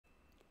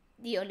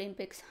The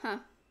Olympics, huh?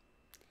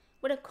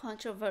 What a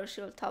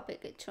controversial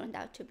topic it turned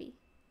out to be.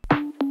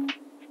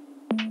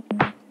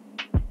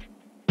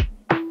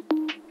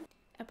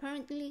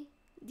 Apparently,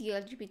 the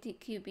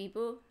LGBTQ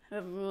people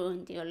have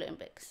ruined the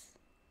Olympics.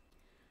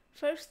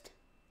 First,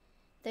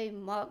 they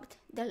mocked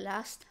the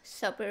Last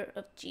Supper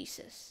of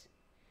Jesus,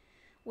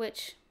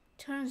 which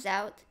turns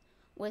out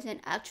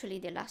wasn't actually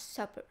the Last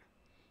Supper.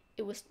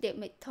 It was the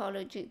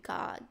mythology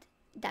god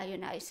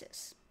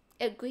Dionysus,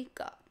 a Greek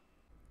god.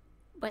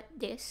 But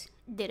this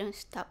didn't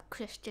stop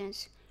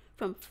Christians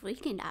from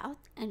freaking out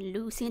and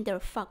losing their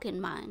fucking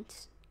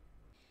minds.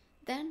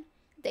 Then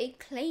they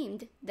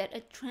claimed that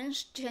a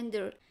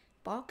transgender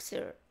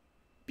boxer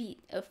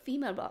beat a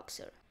female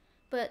boxer.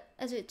 But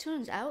as it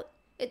turns out,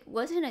 it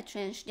wasn't a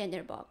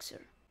transgender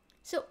boxer.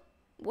 So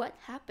what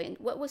happened?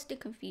 What was the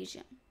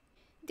confusion?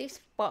 This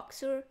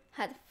boxer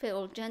had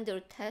failed gender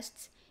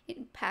tests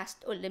in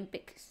past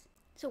Olympics.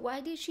 So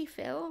why did she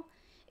fail?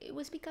 It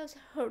was because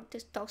her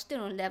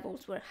testosterone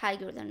levels were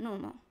higher than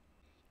normal.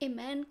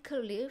 Imane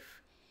Khelif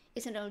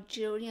is an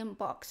Algerian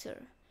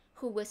boxer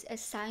who was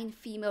assigned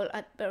female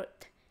at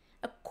birth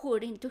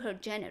according to her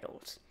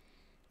genitals,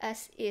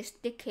 as is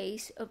the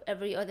case of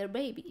every other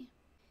baby.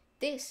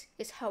 This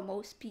is how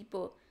most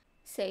people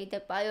say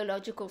that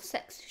biological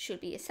sex should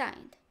be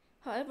assigned.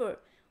 However,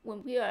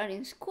 when we are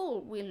in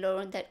school, we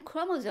learn that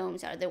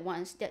chromosomes are the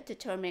ones that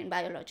determine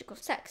biological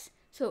sex.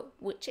 So,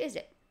 which is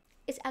it?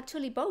 It's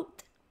actually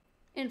both.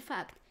 In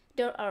fact,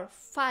 there are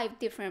 5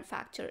 different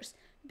factors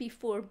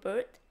before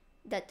birth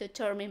that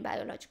determine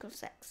biological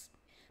sex.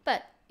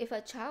 But if a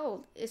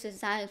child is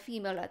assigned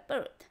female at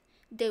birth,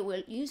 they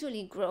will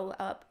usually grow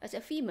up as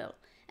a female,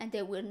 and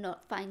they will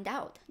not find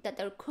out that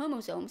their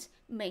chromosomes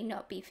may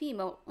not be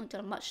female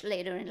until much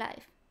later in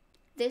life.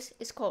 This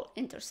is called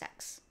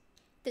intersex.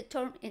 The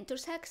term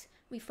intersex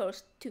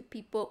refers to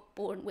people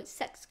born with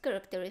sex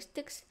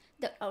characteristics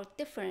that are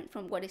different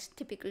from what is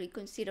typically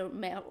considered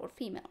male or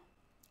female.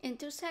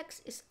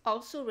 Intersex is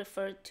also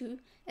referred to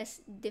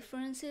as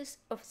differences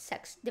of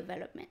sex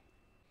development.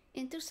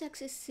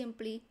 Intersex is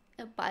simply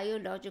a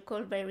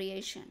biological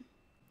variation.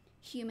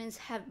 Humans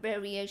have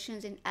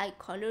variations in eye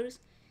colors,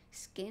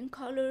 skin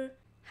color,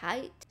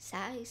 height,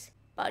 size,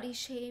 body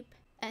shape,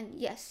 and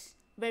yes,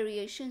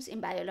 variations in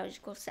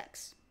biological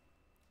sex.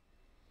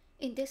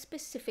 In this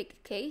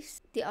specific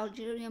case, the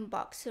Algerian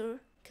boxer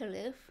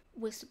Khelif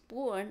was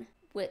born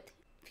with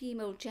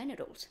female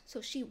genitals, so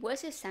she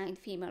was assigned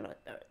female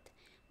at birth.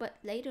 But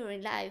later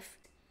in life,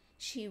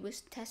 she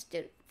was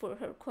tested for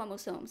her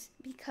chromosomes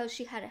because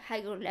she had a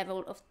higher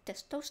level of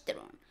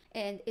testosterone.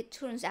 And it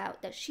turns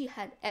out that she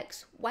had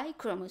XY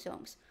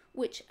chromosomes,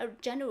 which are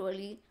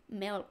generally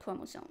male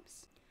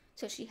chromosomes.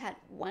 So she had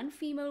one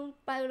female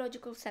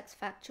biological sex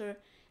factor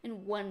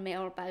and one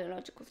male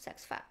biological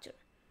sex factor.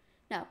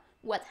 Now,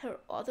 what her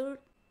other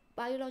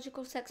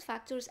biological sex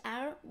factors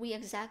are, we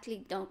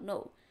exactly don't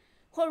know.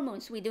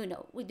 Hormones, we do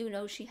know. We do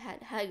know she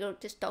had higher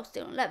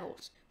testosterone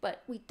levels,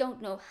 but we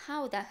don't know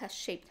how that has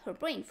shaped her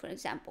brain, for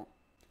example.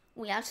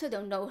 We also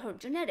don't know her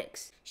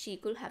genetics. She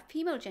could have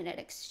female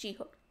genetics. She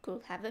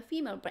could have a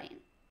female brain.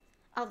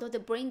 Although the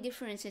brain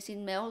differences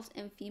in males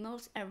and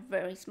females are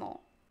very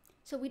small.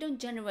 So we don't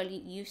generally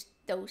use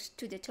those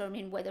to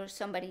determine whether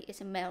somebody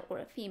is a male or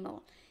a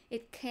female.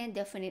 It can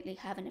definitely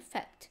have an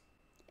effect,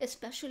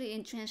 especially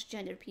in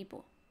transgender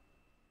people.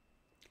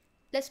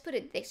 Let's put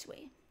it this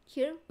way.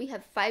 Here we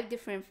have 5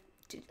 different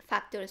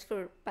factors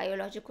for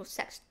biological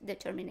sex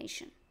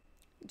determination: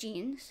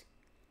 genes,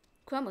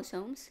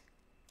 chromosomes,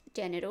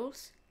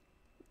 genitals,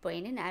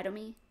 brain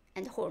anatomy,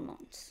 and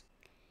hormones.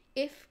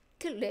 If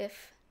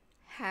Khelif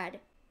had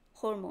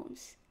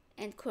hormones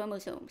and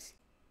chromosomes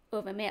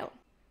of a male,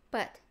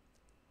 but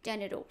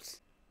genitals,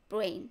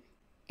 brain,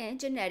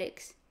 and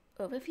genetics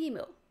of a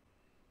female,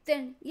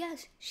 then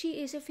yes,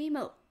 she is a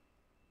female.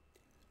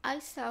 I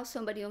saw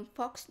somebody on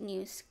Fox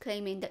News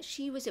claiming that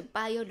she was a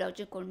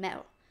biological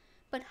male.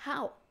 But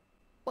how?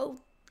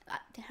 Both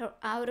her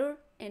outer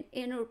and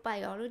inner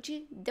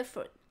biology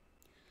differed.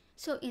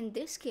 So in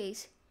this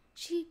case,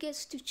 she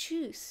gets to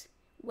choose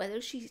whether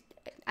she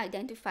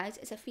identifies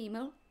as a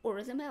female or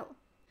as a male.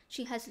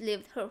 She has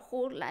lived her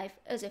whole life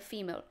as a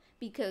female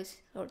because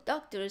her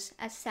doctors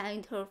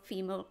assigned her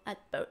female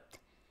at birth.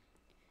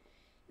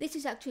 This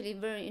is actually a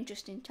very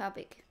interesting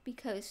topic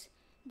because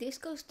this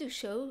goes to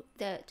show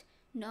that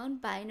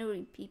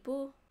non-binary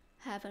people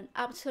have an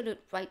absolute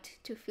right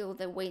to feel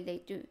the way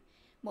they do.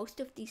 Most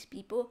of these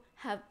people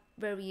have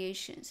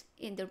variations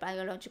in their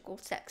biological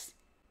sex.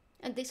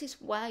 And this is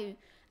why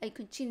I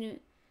continue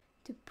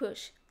to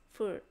push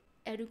for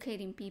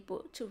educating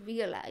people to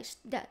realize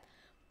that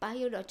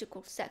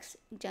biological sex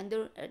and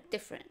gender are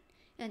different,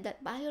 and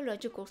that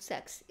biological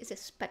sex is a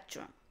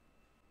spectrum.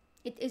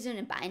 It isn't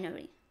a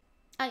binary.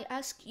 I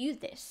ask you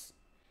this.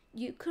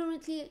 You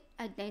currently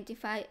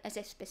identify as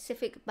a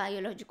specific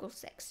biological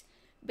sex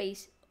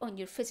based on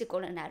your physical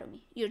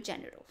anatomy, your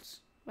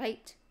genitals,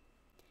 right?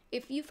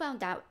 If you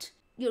found out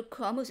your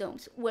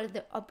chromosomes were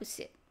the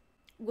opposite,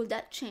 will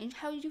that change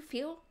how you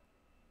feel?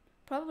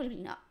 Probably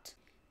not.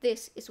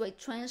 This is why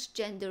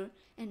transgender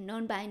and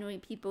non-binary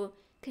people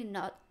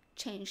cannot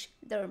change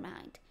their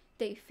mind.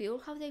 They feel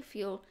how they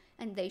feel,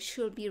 and they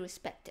should be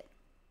respected.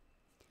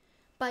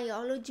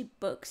 Biology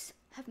books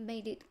have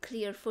made it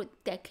clear for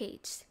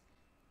decades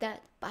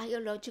that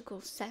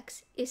biological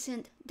sex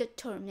isn't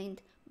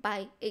determined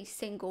by a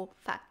single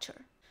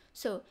factor.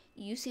 So,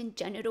 using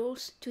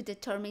genitals to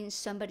determine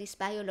somebody's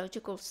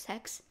biological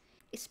sex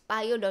is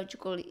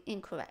biologically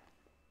incorrect.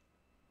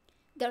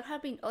 There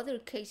have been other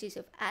cases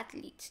of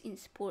athletes in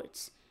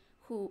sports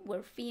who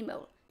were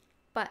female,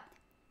 but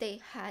they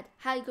had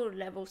higher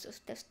levels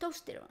of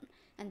testosterone,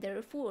 and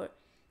therefore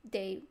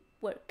they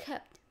were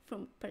kept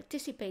from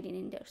participating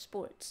in their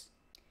sports.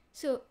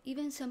 So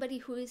even somebody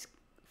who is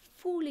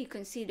fully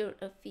considered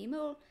a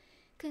female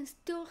can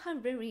still have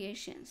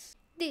variations.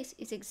 This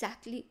is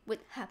exactly what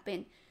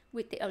happened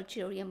with the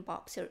Algerian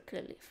boxer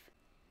Khelif.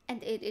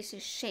 And it is a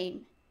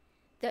shame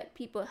that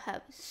people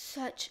have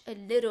such a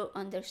little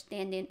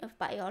understanding of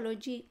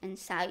biology and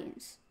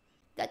science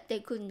that they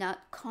could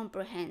not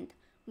comprehend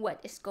what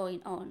is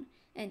going on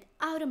and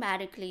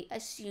automatically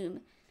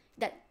assume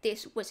that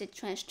this was a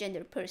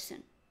transgender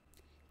person.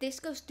 This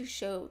goes to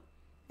show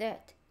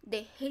that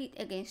the hate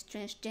against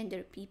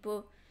transgender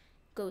people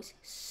goes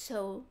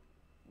so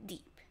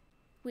deep.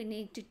 We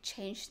need to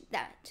change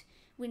that.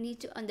 We need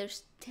to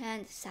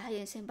understand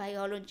science and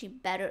biology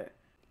better.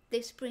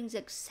 This brings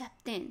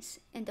acceptance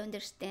and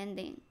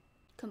understanding,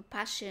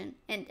 compassion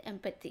and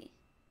empathy.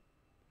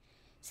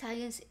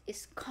 Science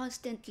is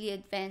constantly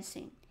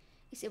advancing,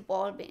 is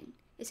evolving,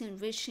 is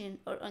enriching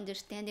our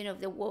understanding of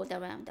the world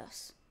around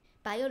us.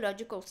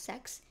 Biological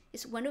sex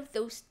is one of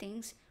those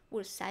things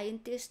where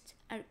scientists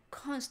are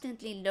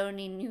constantly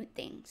learning new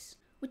things,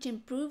 which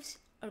improves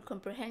our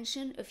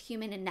comprehension of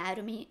human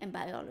anatomy and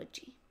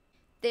biology.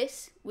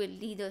 This will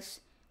lead us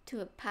to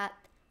a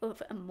path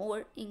of a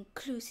more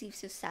inclusive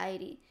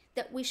society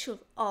that we should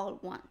all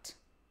want.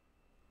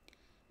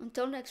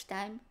 Until next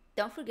time,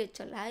 don't forget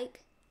to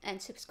like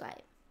and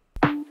subscribe.